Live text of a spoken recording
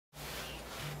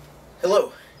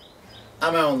Hello,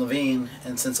 I'm Alan Levine,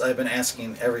 and since I've been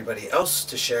asking everybody else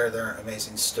to share their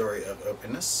amazing story of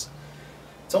openness,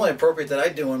 it's only appropriate that I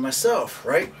do one myself,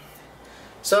 right?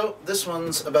 So this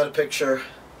one's about a picture,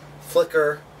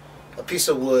 flickr, a piece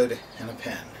of wood, and a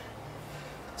pen.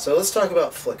 So let's talk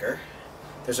about flickr.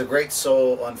 There's a great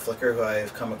soul on flickr who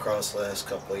I've come across the last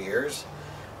couple of years.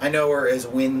 I know her as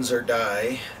Wins or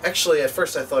Die. Actually, at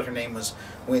first I thought her name was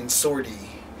Winsordy,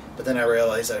 but then I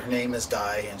realized that her name is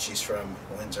Di and she's from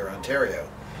Windsor, Ontario.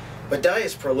 But Di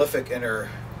is prolific in her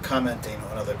commenting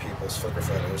on other people's Flickr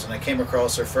photos, and I came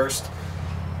across her first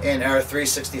in our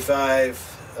 365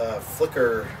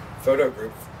 Flickr photo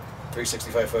group,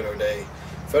 365 photo day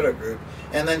photo group,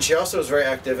 and then she also was very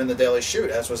active in the daily shoot,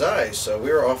 as was I, so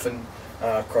we were often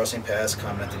crossing paths,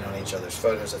 commenting on each other's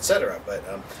photos, etc. But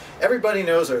everybody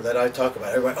knows her that I talk about.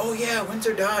 Everyone, oh yeah, Wins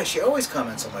or Die, she always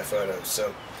comments on my photos,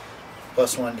 so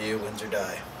 +1 to you, Wins or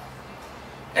Die.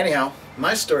 Anyhow,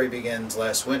 my story begins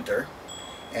last winter,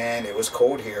 and it was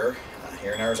cold here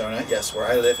in Arizona. Yes, where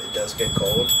I live, it does get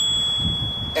cold.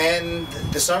 And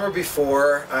the summer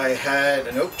before, I had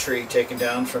an oak tree taken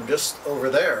down from just over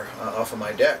there, off of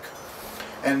my deck.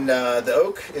 And the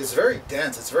oak is very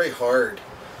dense, it's very hard.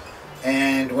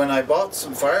 And when I bought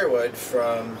some firewood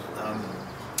from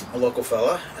a local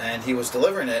fella, and he was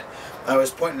delivering it, I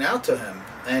was pointing out to him,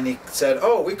 and he said,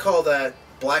 oh, we call that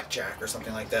blackjack or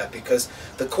something like that, because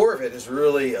the core of it is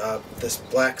really this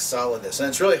black solidness, and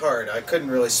it's really hard. I couldn't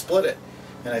really split it,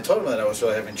 and I told him that I was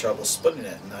really having trouble splitting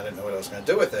it, and I didn't know what I was going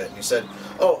to do with it. And he said,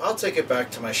 oh, I'll take it back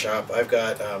to my shop. I've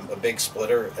got a big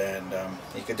splitter, and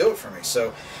he could do it for me.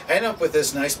 So I ended up with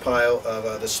this nice pile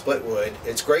of the split wood.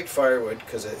 It's great firewood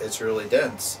because it's really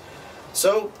dense.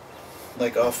 So,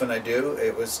 like often I do,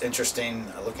 it was interesting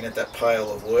looking at that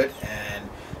pile of wood, and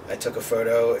I took a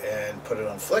photo and put it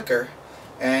on Flickr,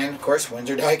 and of course Wins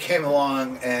or Die came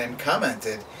along and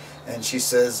commented, and she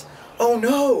says, oh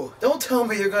no, don't tell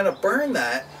me you're going to burn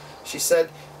that. She said,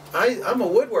 I'm a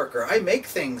woodworker, I make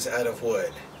things out of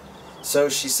wood. So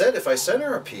she said if I sent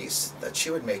her a piece that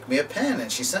she would make me a pen,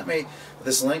 and she sent me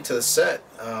this link to the set,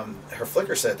 her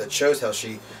Flickr set, that shows how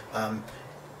she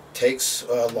takes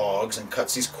logs and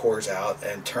cuts these cores out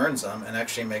and turns them and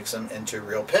actually makes them into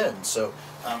real pens. So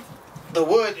the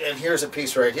wood, and here's a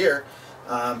piece right here,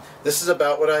 this is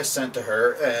about what I sent to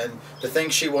her, and the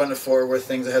things she wanted for were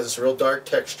things that has this real dark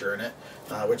texture in it,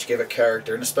 which give it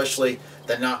character, and especially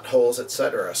the knot holes,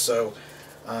 etc. So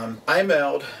I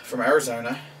mailed from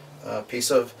Arizona a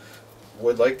piece of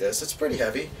wood like this, it's pretty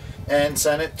heavy, and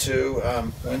sent it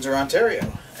to Windsor,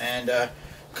 Ontario. And a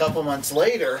couple months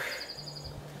later,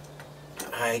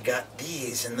 I got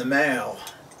these in the mail,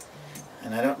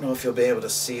 and I don't know if you'll be able to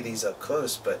see these up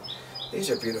close, but these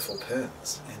are beautiful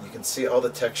pens, and you can see all the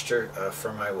texture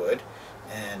from my wood.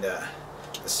 And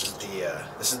this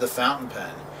is the fountain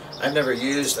pen. I've never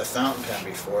used a fountain pen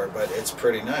before, but it's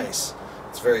pretty nice.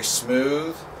 It's very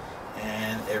smooth,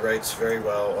 and it writes very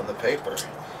well on the paper.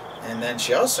 And then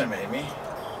she also made me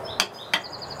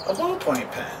a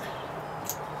ballpoint pen.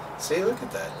 See, look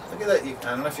at that. Look at that.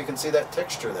 I don't know if you can see that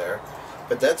texture there,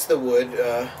 but that's the wood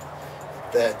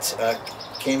that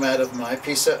came out of my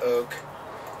piece of oak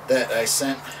that I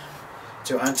sent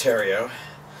to Ontario,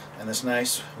 and this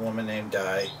nice woman named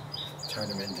Di turned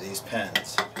them into these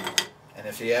pens. And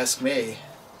if you ask me,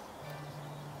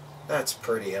 that's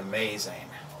pretty amazing.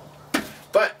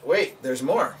 But wait, there's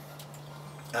more.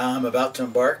 I'm about to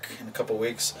embark in a couple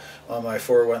weeks on my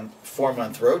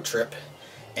four-month road trip,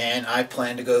 and I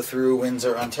plan to go through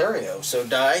Windsor, Ontario. So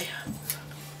Di,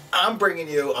 I'm bringing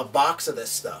you a box of this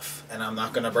stuff, and I'm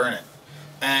not going to burn it.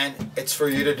 And it's for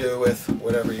you to do with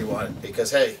whatever you want, because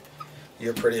hey,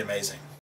 you're pretty amazing.